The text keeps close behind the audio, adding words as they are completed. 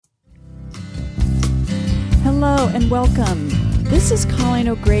and welcome. This is Colleen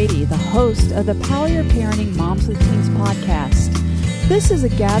O'Grady, the host of the Power Your Parenting Moms with Teens podcast. This is a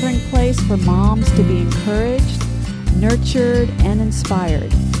gathering place for moms to be encouraged, nurtured, and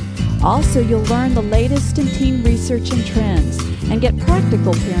inspired. Also, you'll learn the latest in teen research and trends and get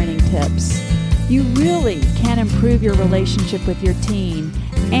practical parenting tips. You really can improve your relationship with your teen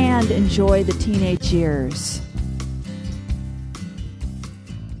and enjoy the teenage years.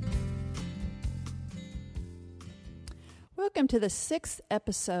 Welcome to the 6th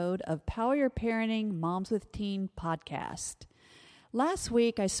episode of Power Your Parenting Moms with Teen podcast. Last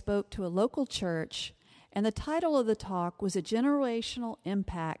week, I spoke to a local church, and the title of the talk was A Generational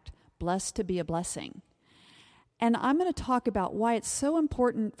Impact, Blessed to be a Blessing. And I'm going to talk about why it's so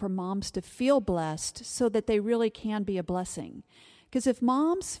important for moms to feel blessed so that they really can be a blessing. Because if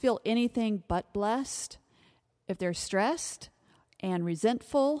moms feel anything but blessed, if they're stressed and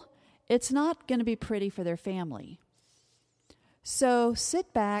resentful, it's not going to be pretty for their family. So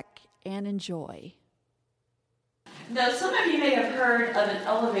sit back and enjoy. Now, some of you may have heard of an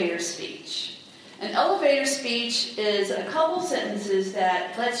elevator speech. An elevator speech is a couple sentences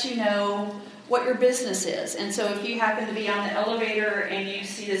that lets you know what your business is. And so if you happen to be on the elevator and you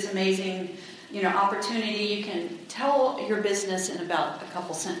see this amazing, opportunity, you can tell your business in about a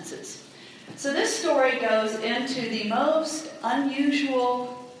couple sentences. So this story goes into the most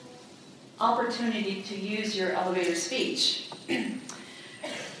unusual opportunity to use your elevator speech.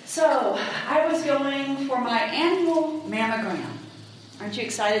 So, I was going for my annual mammogram. Aren't you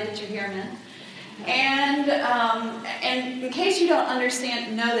excited that you're here, men? And in case you don't know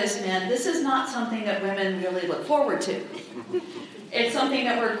this, men, this is not something that women really look forward to. It's something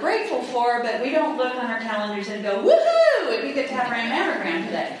that we're grateful for, but we don't look on our calendars and go, woohoo, we get to have our mammogram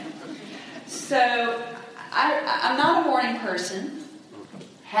today. So, I'm not a morning person.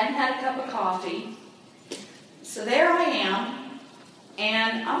 Hadn't had a cup of coffee. So there I am,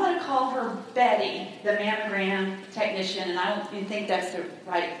 and I'm going to call her Betty, the mammogram technician, and I don't even think that's the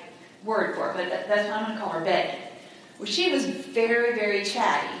right word for it, but that's what I'm going to call her, Betty. Well, she was very, very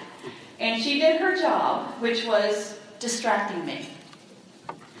chatty, and she did her job, which was distracting me.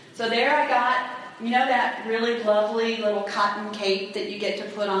 So there I got, that really lovely little cotton cape that you get to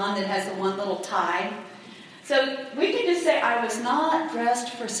put on that has the one little tie. So we can just say I was not dressed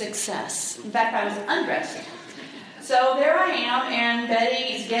for success. In fact, I was undressed. So there I am, and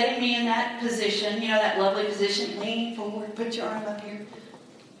Betty is getting me in that position, that lovely position. Lean forward, put your arm up here.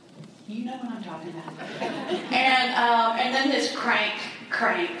 You know what I'm talking about. And then this crank.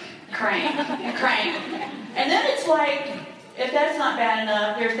 And then it's like, if that's not bad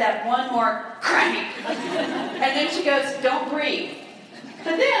enough, there's that one more crank. And then she goes, don't breathe.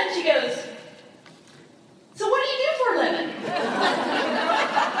 But then she goes, so what do you do for a living?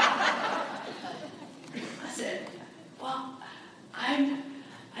 I said, well, I'm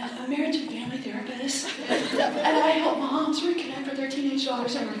a marriage and family therapist, and I help moms reconnect with their teenage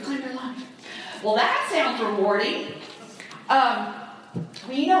daughters and reclaim their life. Well, that sounds rewarding. Well,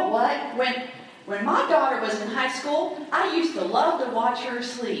 you know what? When my daughter was in high school, I used to love to watch her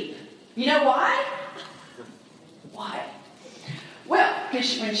sleep. You know why? Why? Well,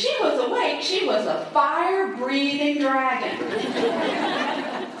 because when she was awake, she was a fire-breathing dragon.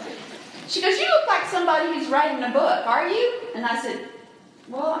 She goes, you look like somebody who's writing a book, are you? And I said,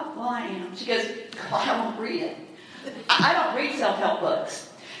 well, I am. She goes, well, I won't read it. I don't read self-help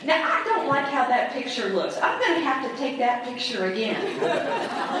books. Now, I don't like how that picture looks. I'm going to have to take that picture again.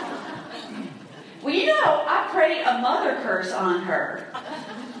 Well, I prayed a mother curse on her.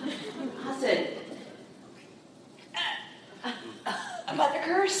 I said, a mother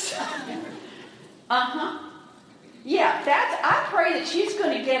curse? Yeah, I pray that she's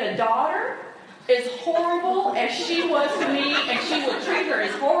going to get a daughter as horrible as she was to me, and she will treat her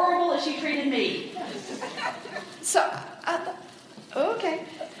as horrible as she treated me. So, I thought, okay.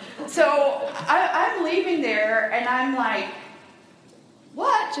 So, I'm leaving there, and I'm like,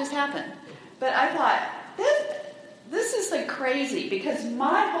 what just happened? But I thought, this is like crazy, because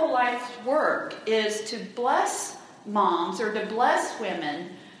my whole life's work is to bless moms or to bless women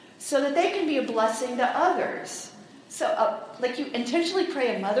so that they can be a blessing to others. So, you intentionally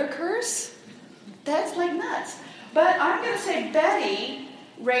pray a mother curse? That's like nuts. But I'm going to say Betty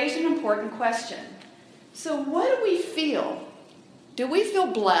raised an important question. So what do we feel? Do we feel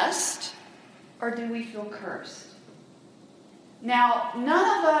blessed or do we feel cursed? Now,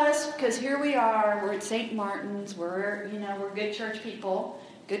 none of us, because here we are, we're at St. Martin's, we're good church people,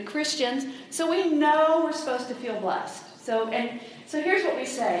 good Christians, so we know we're supposed to feel blessed. So here's what we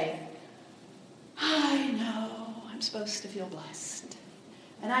say. I know I'm supposed to feel blessed.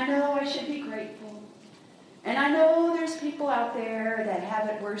 And I know I should be grateful. And I know there's people out there that have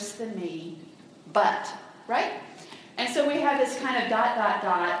it worse than me, but, right? And so we have this kind of ...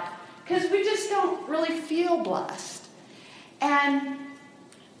 because we just don't really feel blessed. And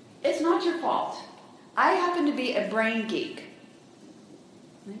it's not your fault. I happen to be a brain geek.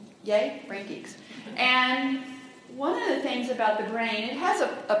 Yay, brain geeks. And one of the things about the brain, it has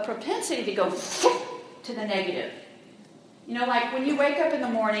a propensity to go to the negative. You know, like when you wake up in the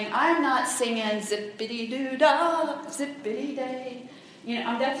morning, I'm not singing zippity-doo-dah, zippity-day. You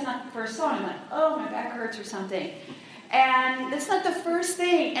know, that's not the first song. I'm like, oh, my back hurts or something. And that's not the first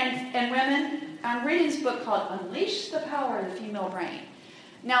thing. And women, I'm reading this book called Unleash the Power of the Female Brain.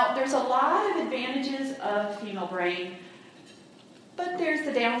 Now, there's a lot of advantages of the female brain, but there's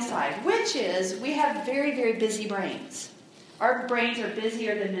the downside, which is we have very, very busy brains. Our brains are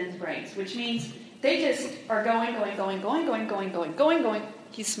busier than men's brains, which means they just are going.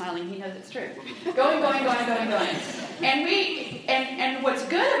 He's smiling, he knows it's true. Going. And what's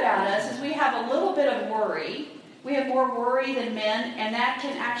good about us is we have a little bit of worry. We have more worry than men, and that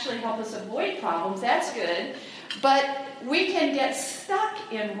can actually help us avoid problems. That's good. But we can get stuck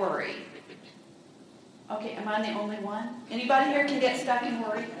in worry. Okay, am I the only one? Anybody here can get stuck in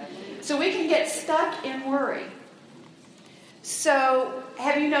worry? So we can get stuck in worry. So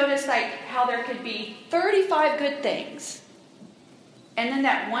have you noticed like how there could be 35 good things, and then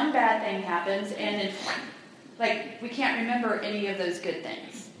that one bad thing happens, and then like we can't remember any of those good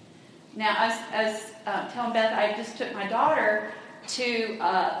things. Now, as telling Beth, I just took my daughter to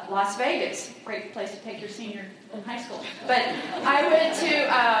Las Vegas. Great place to take your senior in high school. But I went to,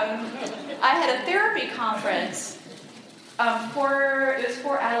 I had a therapy conference it was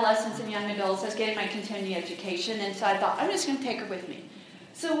for adolescents and young adults. I was getting my continuing education, and so I thought, I'm just going to take her with me.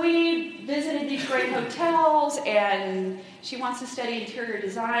 So we visited these great hotels, and she wants to study interior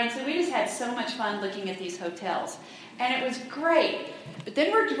design, so we just had so much fun looking at these hotels. And it was great. But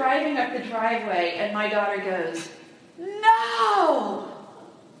then we're driving up the driveway, and my daughter goes, No!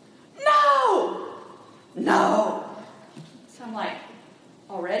 So I'm like,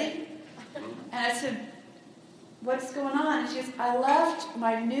 already? And I said, what's going on? And she goes, I left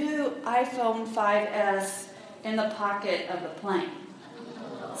my new iPhone 5S in the pocket of the plane.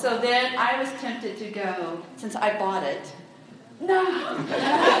 So then I was tempted to go, since I bought it, no!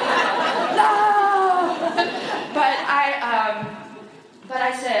 But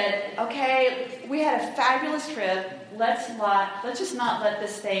I said, okay, we had a fabulous trip. Let's just not let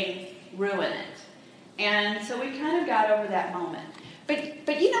this thing ruin it. And so we kind of got over that moment.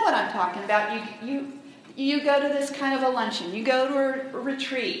 But you know what I'm talking about. You go to this kind of a luncheon. You go to a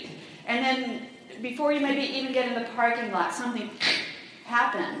retreat. And then before you maybe even get in the parking lot, something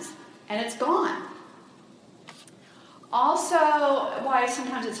happens and it's gone. Also, why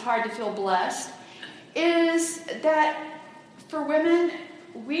sometimes it's hard to feel blessed is that for women,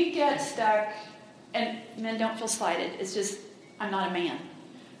 we get stuck, and men don't feel slighted. It's just, I'm not a man.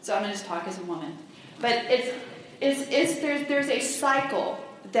 So I'm going to just talk as a woman. But there's a cycle,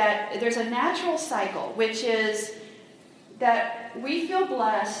 there's a natural cycle, which is that we feel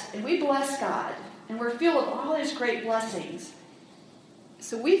blessed, and we bless God, and we're filled with all these great blessings.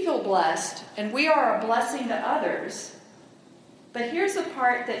 So we feel blessed, and we are a blessing to others. But here's the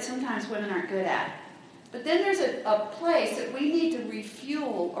part that sometimes women aren't good at. But then there's a place that we need to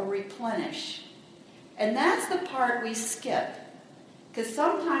refuel or replenish. And that's the part we skip. Because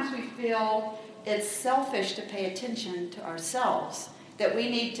sometimes we feel it's selfish to pay attention to ourselves, that we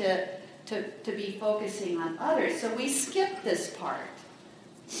need to be focusing on others. So we skip this part.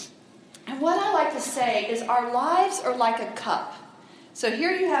 And what I like to say is our lives are like a cup. So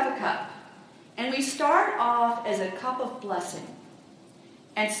here you have a cup. And we start off as a cup of blessing.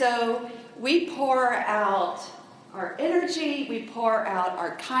 And so we pour out our energy, we pour out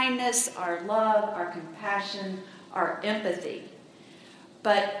our kindness, our love, our compassion, our empathy.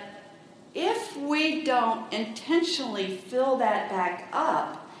 But if we don't intentionally fill that back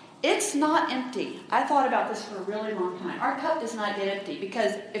up, it's not empty. I thought about this for a really long time. Our cup does not get empty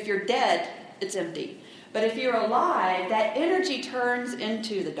because if you're dead, it's empty. But if you're alive, that energy turns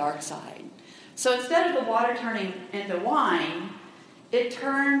into the dark side. So instead of the water turning into wine, it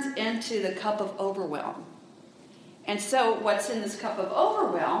turns into the cup of overwhelm. And so what's in this cup of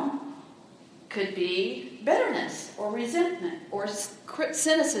overwhelm could be bitterness or resentment or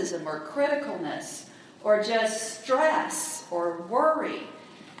cynicism or criticalness or just stress or worry.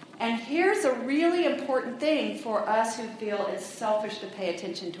 And here's a really important thing for us who feel it's selfish to pay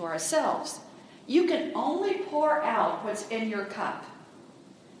attention to ourselves. You can only pour out what's in your cup.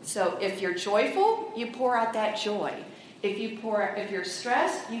 So if you're joyful, you pour out that joy. If you're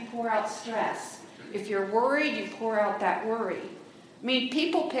stressed, you pour out stress. If you're worried, you pour out that worry. I mean,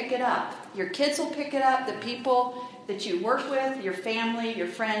 people pick it up. Your kids will pick it up. The people that you work with, your family, your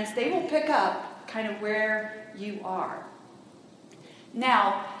friends, they will pick up kind of where you are.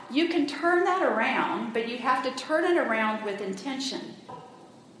 Now, you can turn that around, but you have to turn it around with intention.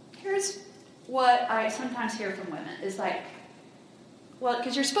 Here's what I sometimes hear from women is like, well,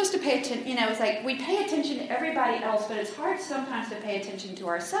 because you're supposed to pay attention, it's like we pay attention to everybody else, but it's hard sometimes to pay attention to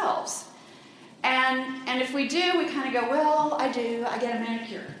ourselves. And if we do, we kind of go, well, I get a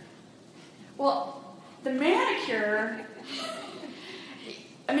manicure. Well, the manicure,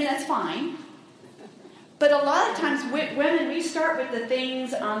 that's fine. But a lot of times, women, we start with the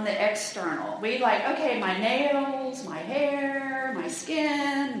things on the external. We like, okay, my nails, my hair, my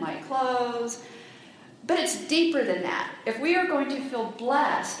skin, my clothes. But it's deeper than that. If we are going to feel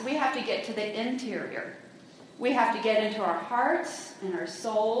blessed, we have to get to the interior. We have to get into our hearts and our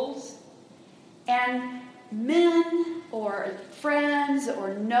souls. And men or friends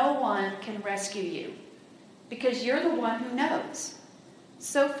or no one can rescue you because you're the one who knows.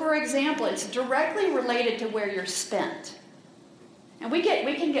 So, for example, it's directly related to where you're spent. And we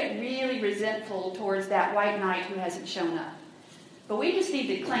can get really resentful towards that white knight who hasn't shown up. But we just need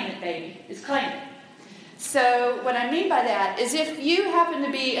to claim it, baby. Just claim it. So what I mean by that is if you happen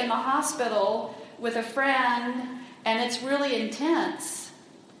to be in the hospital with a friend and it's really intense,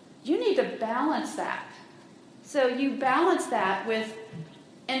 you need to balance that. So you balance that with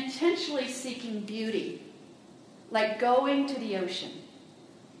intentionally seeking beauty, like going to the ocean,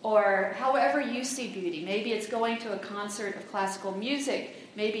 or however you see beauty. Maybe it's going to a concert of classical music,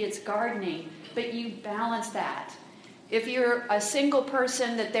 maybe it's gardening, but you balance that. If you're a single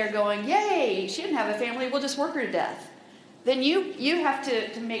person that they're going, yay, she didn't have a family, we'll just work her to death, then you have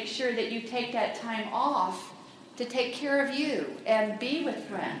to make sure that you take that time off to take care of you and be with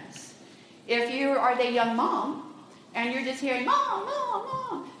friends. If you are the young mom and you're just hearing, mom, mom,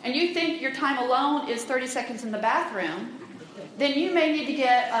 mom, and you think your time alone is 30 seconds in the bathroom, then you may need to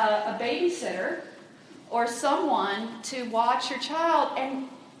get a babysitter or someone to watch your child and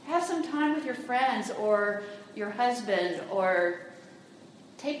have some time with your friends or your husband, or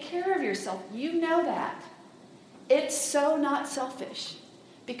take care of yourself. You know that. It's so not selfish.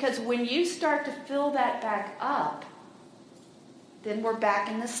 Because when you start to fill that back up, then we're back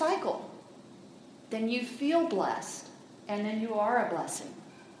in the cycle. Then you feel blessed, and then you are a blessing.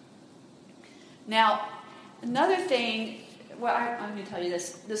 Now, another thing, I'm going to tell you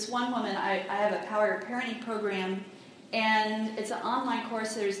this. This one woman, I have a Power Parenting program, and it's an online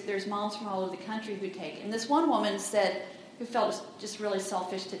course. There's moms from all over the country who take. And this one woman said, who felt just really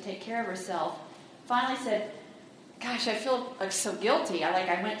selfish to take care of herself, finally said, gosh, I feel like so guilty.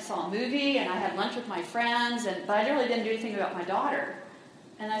 I went and saw a movie, and I had lunch with my friends, but I really didn't do anything about my daughter.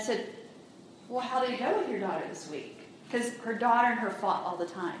 And I said, well, how did it go with your daughter this week? Because her daughter and her fought all the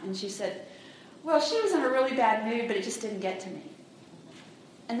time. And she said, well, she was in a really bad mood, but it just didn't get to me.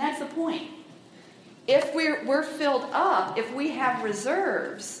 And that's the point. If we're filled up, if we have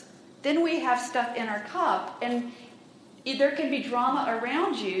reserves, then we have stuff in our cup. And there can be drama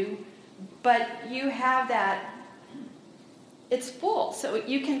around you, but you have that, it's full. So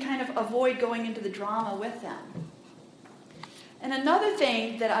you can kind of avoid going into the drama with them. And another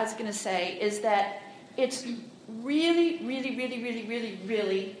thing that I was going to say is that it's really, really, really, really, really,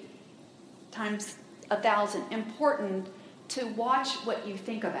 really times 1,000 important to watch what you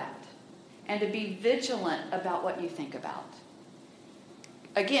think about and to be vigilant about what you think about.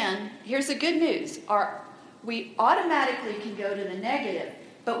 Again, here's the good news. We automatically can go to the negative,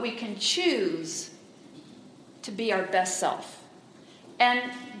 but we can choose to be our best self.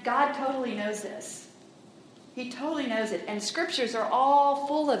 And God totally knows this. He totally knows it. And scriptures are all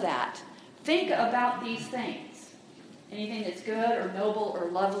full of that. Think about these things. Anything that's good or noble or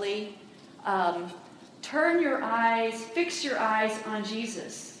lovely. Turn your eyes, fix your eyes on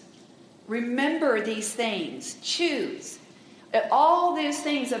Jesus. Remember these things. Choose. All these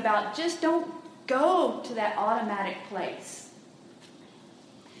things about just don't go to that automatic place.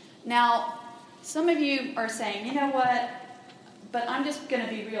 Now, some of you are saying, you know what? But I'm just going to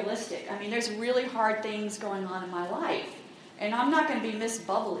be realistic. I mean, there's really hard things going on in my life. And I'm not going to be Miss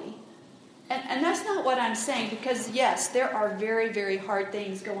Bubbly. And that's not what I'm saying, because yes, there are very, very hard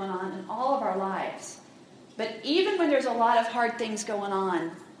things going on in all of our lives. But even when there's a lot of hard things going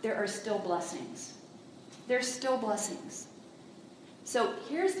on, there are still blessings. There's still blessings. So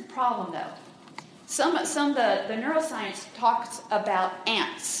here's the problem, though. Some of the neuroscience talks about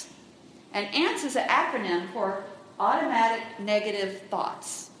ANTS. And ANTS is an acronym for automatic negative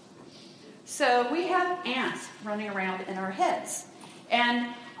thoughts. So we have ants running around in our heads.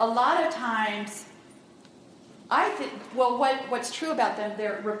 And a lot of times what's true about them,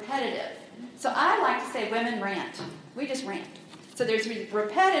 they're repetitive. So I like to say women rant. We just rant. So there's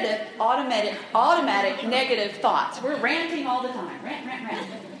repetitive, automatic negative thoughts. We're ranting all the time. Rant, rant, rant.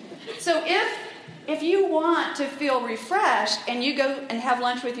 So if you want to feel refreshed and you go and have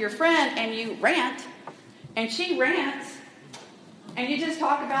lunch with your friend and you rant, and she rants, and you just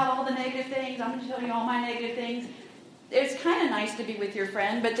talk about all the negative things, I'm going to tell you all my negative things, it's kind of nice to be with your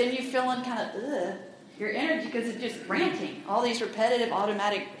friend, but then you feeling kind of, your energy, because it's just ranting. All these repetitive,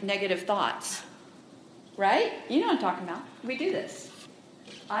 automatic negative thoughts. Right? You know what I'm talking about. We do this.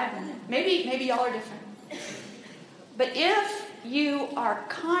 I've done it. Maybe y'all are different. But if you are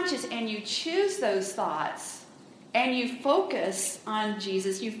conscious and you choose those thoughts and you focus on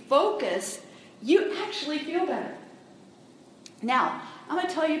Jesus, you actually feel better. Now, I'm going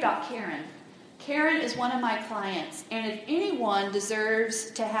to tell you about Karen. Karen is one of my clients, and if anyone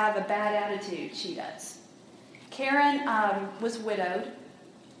deserves to have a bad attitude, she does. Karen was widowed,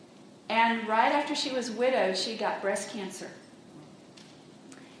 and right after she was widowed, she got breast cancer.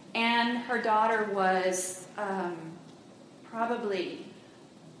 And her daughter was probably,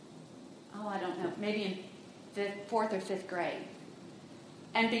 I don't know, maybe in 4th or 5th grade.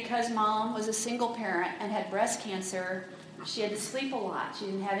 And because mom was a single parent and had breast cancer, she had to sleep a lot. She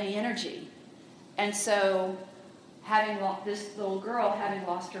didn't have any energy. And so this little girl, having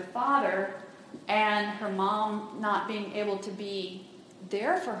lost her father, and her mom not being able to be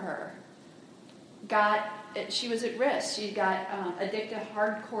there for her, she was at risk. She got addicted to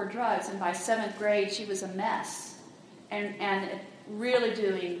hardcore drugs, and by 7th grade, she was a mess, and really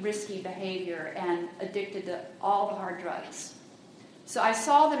doing risky behavior and addicted to all the hard drugs. So I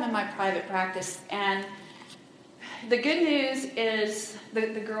saw them in my private practice, and the good news is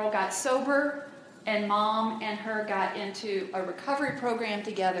the girl got sober, and mom and her got into a recovery program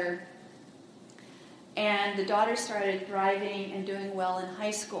together, and the daughter started thriving and doing well in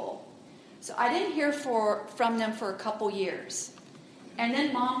high school. So I didn't hear from them for a couple years. And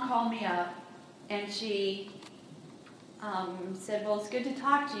then mom called me up, and she said, well, it's good to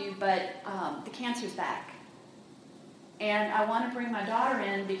talk to you, but the cancer's back. And I want to bring my daughter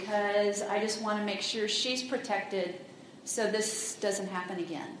in because I just want to make sure she's protected so this doesn't happen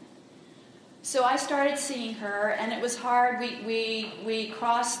again. So I started seeing her, and it was hard. We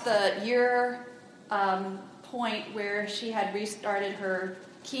crossed the year point where she had restarted her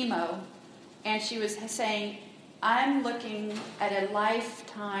chemo, and she was saying, I'm looking at a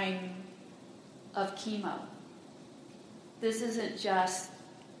lifetime of chemo. This isn't just,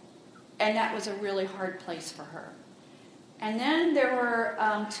 and that was a really hard place for her. And then there were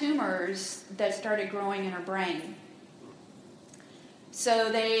tumors that started growing in her brain.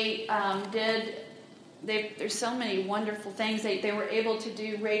 So there's so many wonderful things. They were able to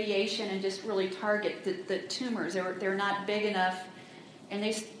do radiation and just really target the tumors. They're not big enough, and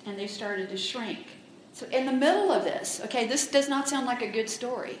they started to shrink. So in the middle of this, okay, this does not sound like a good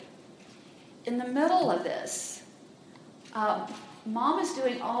story. In the middle of this, mom is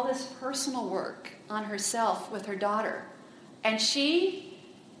doing all this personal work on herself with her daughter, and she's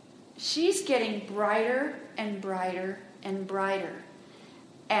getting brighter and brighter and brighter,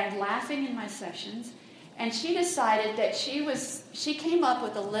 and laughing in my sessions. And she decided that she came up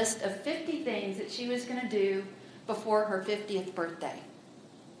with a list of 50 things that she was going to do before her 50th birthday.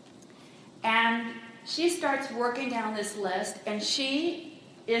 And she starts working down this list, and she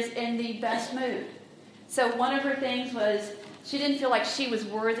is in the best mood. So one of her things was she didn't feel like she was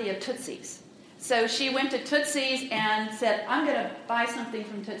worthy of Tootsie's. So she went to Tootsie's and said, I'm going to buy something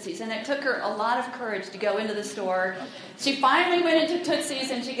from Tootsie's. And it took her a lot of courage to go into the store. She finally went into Tootsie's,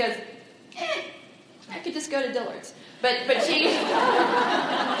 and she goes, I could just go to Dillard's. But she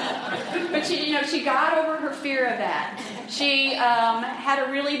she got over her fear of that. She had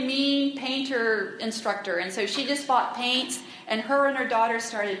a really mean painter instructor, and so she just bought paints, and her daughter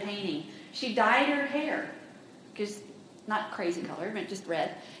started painting. She dyed her hair, because not crazy color, but just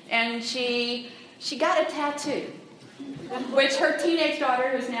red. And she got a tattoo, which her teenage daughter,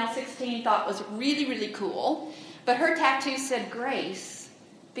 who's now 16, thought was really, really cool. But her tattoo said grace,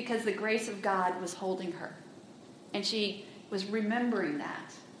 because the grace of God was holding her. And she was remembering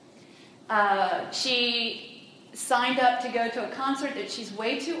that. She signed up to go to a concert that she's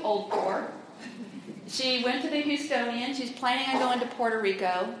way too old for. She went to the Houstonian. She's planning on going to Puerto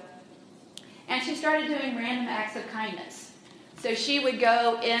Rico. And she started doing random acts of kindness. So she would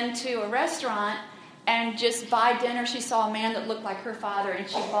go into a restaurant and just buy dinner. She saw a man that looked like her father, and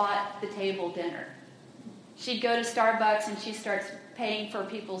she bought the table dinner. She'd go to Starbucks, and she starts paying for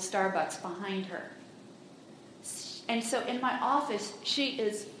people's Starbucks behind her. And so in my office, she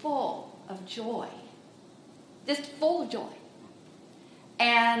is full of joy. just full of joy.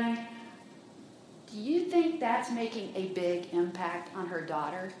 And do you think that's making a big impact on her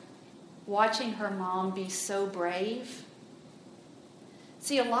daughter? Watching her mom be so brave?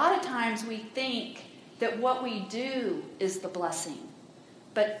 See, a lot of times we think that what we do is the blessing,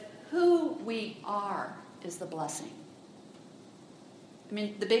 but who we are is the blessing. I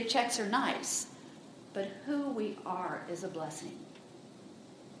mean, the big checks are nice, but who we are is a blessing.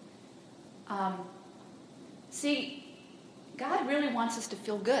 See, God really wants us to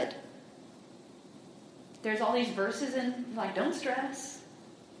feel good. There's all these verses in, like, don't stress,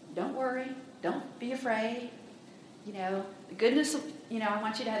 don't worry, don't be afraid. You know, the goodness of, I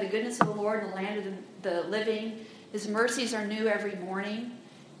want you to have the goodness of the Lord in the land of the living. His mercies are new every morning.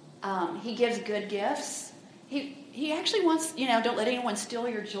 He gives good gifts. He actually wants, don't let anyone steal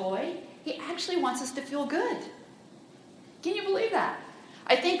your joy. He actually wants us to feel good. Can you believe that?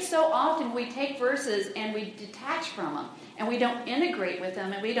 I think so often we take verses and we detach from them, and we don't integrate with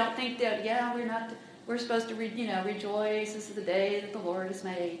them, and we don't think that, we're supposed to rejoice. This is the day that the Lord has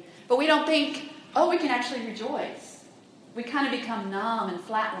made. But we don't think, we can actually rejoice. We kind of become numb and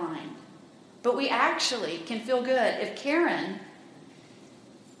flatlined. But we actually can feel good. If Karen,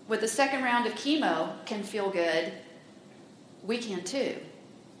 with the second round of chemo, can feel good, we can too.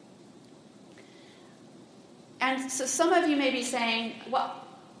 And so some of you may be saying, well,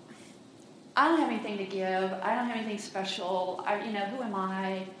 I don't have anything to give. I don't have anything special. Who am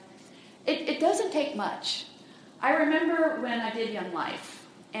I? It doesn't take much. I remember when I did Young Life,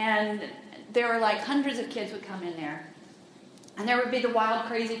 and there were like hundreds of kids would come in there. And there would be the wild,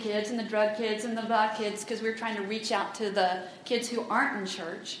 crazy kids and the drug kids and the black kids, because we were trying to reach out to the kids who aren't in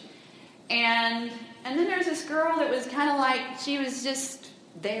church. And then there's this girl that was kind of like, she was just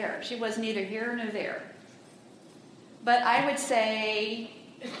there. She was neither here nor there. But I would say,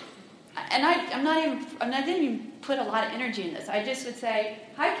 and I didn't even put a lot of energy in this. I just would say,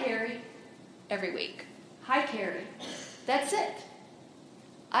 hi, Carrie, every week. Hi, Carrie. That's it.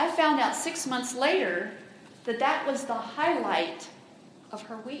 I found out 6 months later that was the highlight of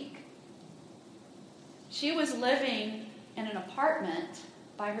her week. She was living in an apartment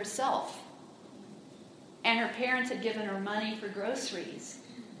by herself, and her parents had given her money for groceries,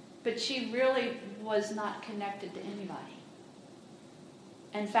 but she really was not connected to anybody.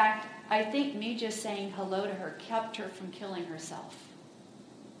 In fact, I think me just saying hello to her kept her from killing herself.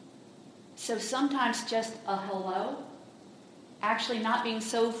 So sometimes just a hello, actually not being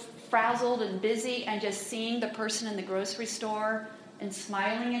so frazzled and busy and just seeing the person in the grocery store and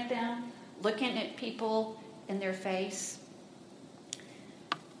smiling at them, looking at people in their face.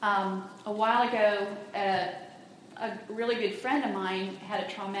 A while ago, a really good friend of mine had a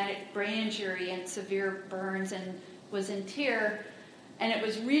traumatic brain injury and severe burns and was in tears. And it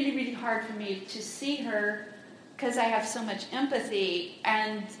was really, really hard for me to see her because I have so much empathy.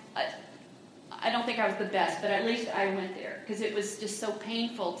 And I don't think I was the best, but at least I went there because it was just so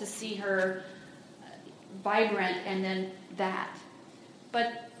painful to see her vibrant and then that.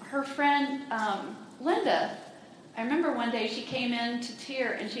 But her friend, Linda, I remember one day she came in to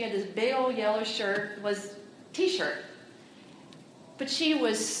tear and she had this big old yellow t-shirt. But she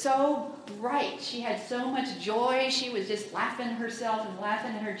was so bright. She had so much joy. She was just laughing herself and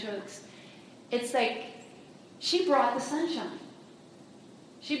laughing at her jokes. It's like she brought the sunshine.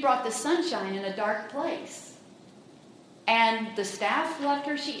 She brought the sunshine in a dark place. And the staff loved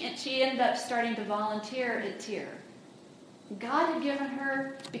her. She ended up starting to volunteer at TIER. God had given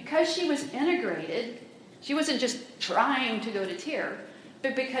her, because she was integrated, she wasn't just trying to go to TIER,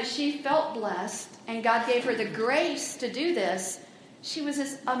 but because she felt blessed and God gave her the grace to do this, she was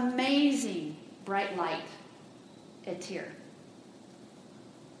this amazing bright light at TIER.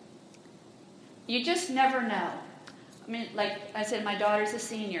 You just never know. I mean, like I said, my daughter's a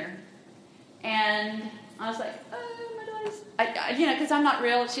senior. And I was like, my daughter's... because I'm not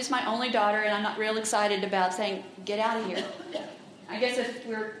real... She's my only daughter, and I'm not real excited about saying, get out of here. I guess if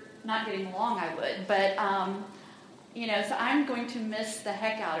we're not getting along, I would. But, so I'm going to miss the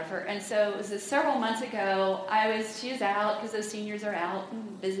heck out of her. And so it was several months ago, she was out because those seniors are out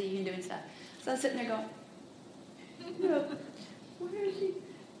and busy and doing stuff. So I was sitting there going, where is she?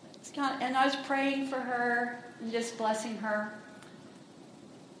 And I was praying for her and just blessing her.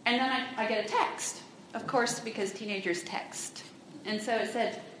 And then I get a text, of course, because teenagers text. And so it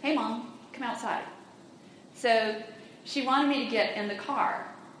said, hey, Mom, come outside. So she wanted me to get in the car,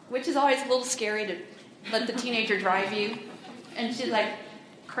 which is always a little scary to let the teenager drive you. And she's like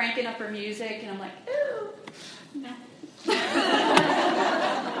cranking up her music, and I'm like, ooh, no.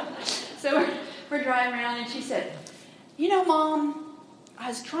 So we're driving around, and she said, Mom, I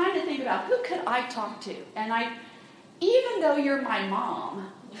was trying to think about who could I talk to. And even though you're my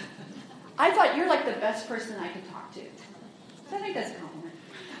mom, I thought you're like the best person I could talk to. So I think that's a compliment.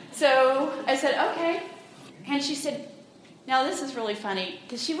 So I said, okay. And she said, now this is really funny,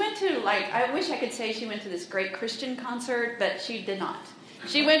 because she went to, I wish I could say she went to this great Christian concert, but she did not.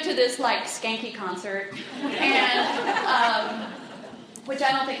 She went to this, skanky concert, and, which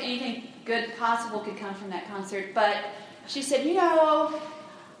I don't think anything good possible could come from that concert, but she said,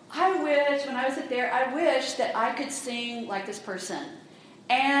 I wish, when I was there, I wish that I could sing like this person,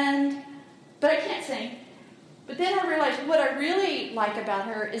 but I can't sing. But then I realized what I really like about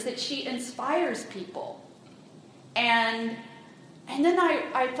her is that she inspires people. And then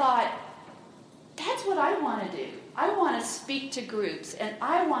I thought, that's what I want to do. I want to speak to groups, and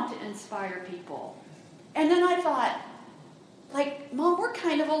I want to inspire people. And then I thought, Mom, we're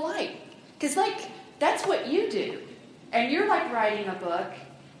kind of alike. Because, that's what you do. And you're, writing a book.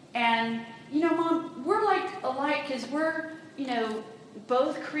 And, Mom, we're, alike because we're,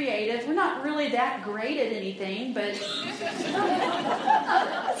 both creative. We're not really that great at anything, but...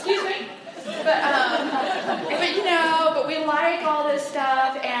 excuse me? But we like all this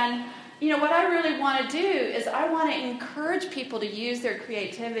stuff, and what I really want to do is I want to encourage people to use their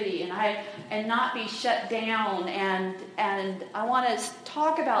creativity, and not be shut down, and I want to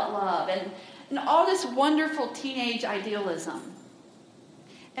talk about love and all this wonderful teenage idealism.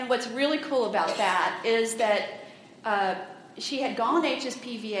 And what's really cool about that is that she had gone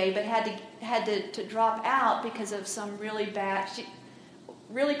HSPVA, but had to drop out because of some really bad.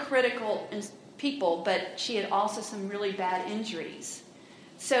 Really critical people, but she had also some really bad injuries.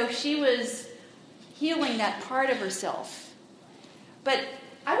 So she was healing that part of herself. But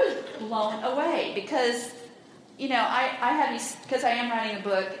I was blown away because, I have these, because I am writing a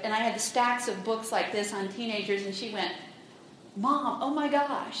book, and I had the stacks of books like this on teenagers, and she went, Mom, oh my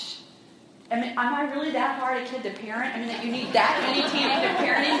gosh. Am I really that hard a kid to parent? That you need that many teenager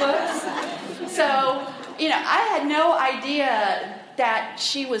parenting books? So, I had no idea that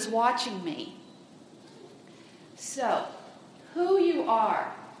she was watching me. So, who you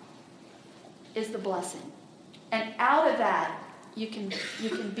are is the blessing. And out of that, you can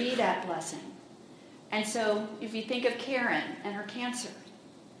be that blessing. And so, if you think of Karen and her cancer,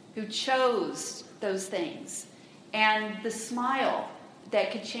 who chose those things, and the smile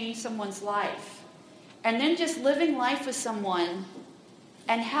that could change someone's life, and then just living life with someone,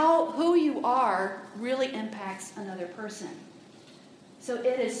 and who you are really impacts another person. So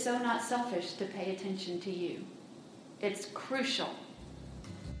it is so not selfish to pay attention to you. It's crucial.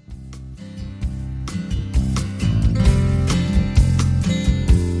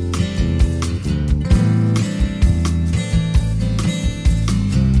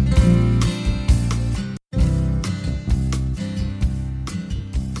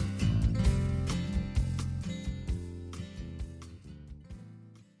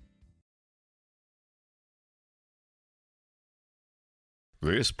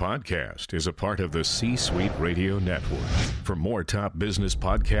 This podcast is a part of the C-Suite Radio Network. For more top business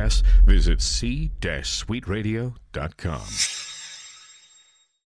podcasts, visit c-suiteradio.com.